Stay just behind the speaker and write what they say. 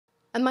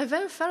And my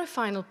very, very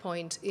final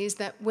point is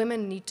that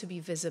women need to be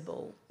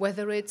visible,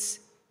 whether it's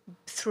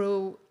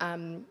through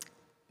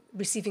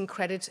receiving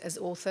credit as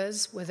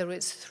authors, whether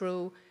it's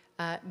through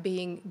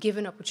being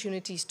given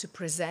opportunities to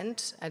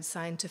present at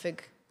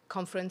scientific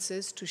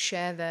conferences, to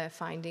share their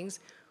findings,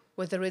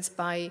 whether it's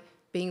by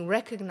being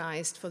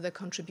recognized for their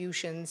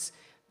contributions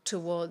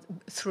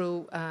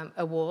through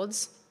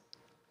awards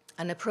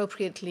and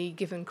appropriately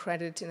given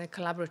credit in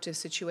collaborative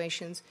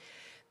situations.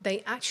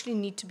 They actually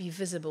need to be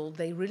visible.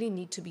 They really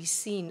need to be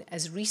seen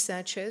as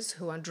researchers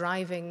who are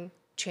driving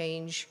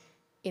change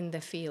in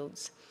their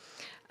fields.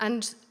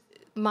 And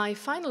my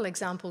final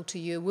example to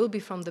you will be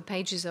from the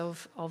pages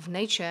of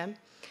Nature.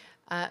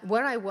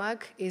 Where I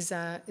work is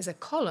a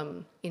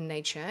column in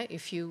Nature.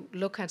 If you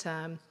look at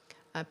a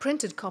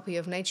printed copy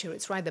of Nature,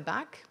 it's right at the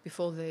back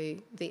before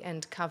the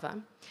end cover.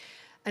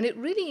 And it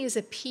really is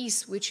a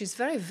piece which is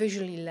very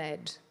visually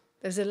led.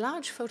 There's a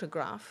large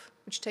photograph,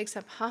 which takes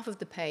up half of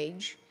the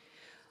page,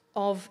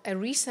 of a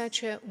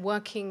researcher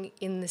working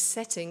in the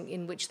setting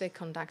in which they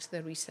conduct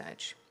their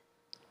research.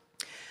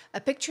 A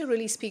picture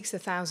really speaks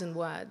 1,000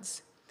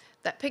 words.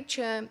 That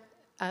picture,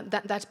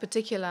 that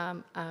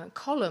particular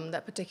column,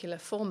 that particular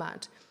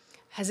format,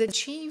 has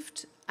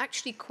achieved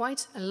actually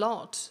quite a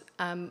lot,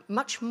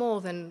 much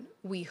more than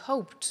we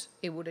hoped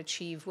it would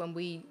achieve when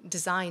we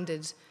designed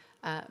it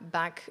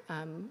back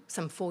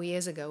some 4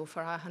 years ago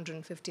for our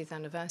 150th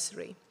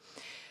anniversary.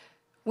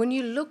 When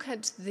you look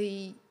at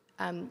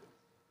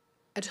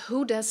at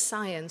who does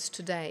science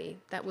today,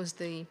 that was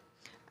the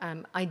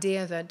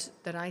idea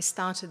that I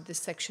started this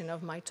section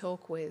of my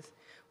talk with.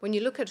 When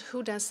you look at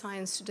who does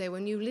science today,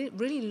 when you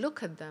really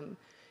look at them,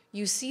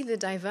 you see the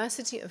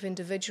diversity of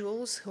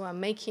individuals who are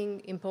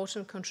making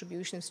important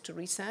contributions to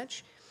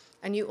research,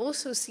 and you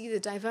also see the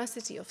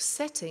diversity of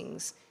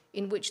settings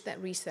in which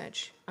that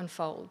research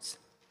unfolds.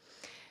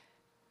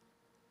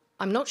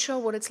 I'm not sure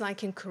what it's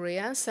like in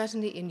Korea.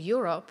 Certainly in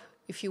Europe,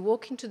 if you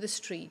walk into the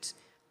street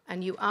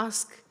and you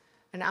ask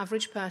an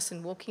average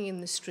person walking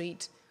in the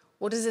street,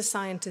 what does a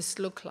scientist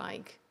look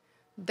like?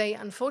 They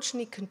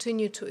unfortunately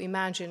continue to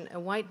imagine a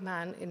white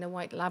man in a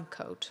white lab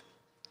coat.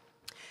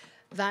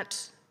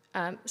 That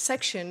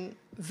section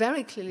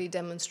very clearly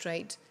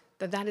demonstrates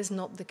that that is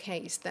not the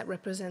case. That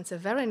represents a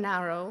very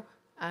narrow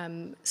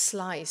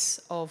slice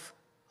of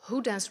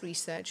who does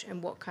research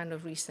and what kind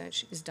of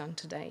research is done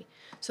today.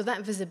 So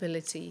that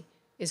visibility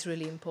is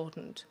really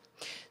important.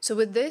 So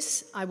with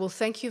this, I will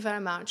thank you very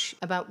much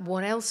about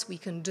what else we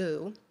can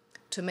do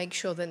to make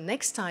sure that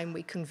next time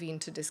we convene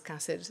to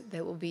discuss it,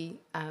 there will be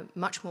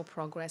much more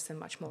progress and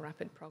much more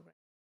rapid progress.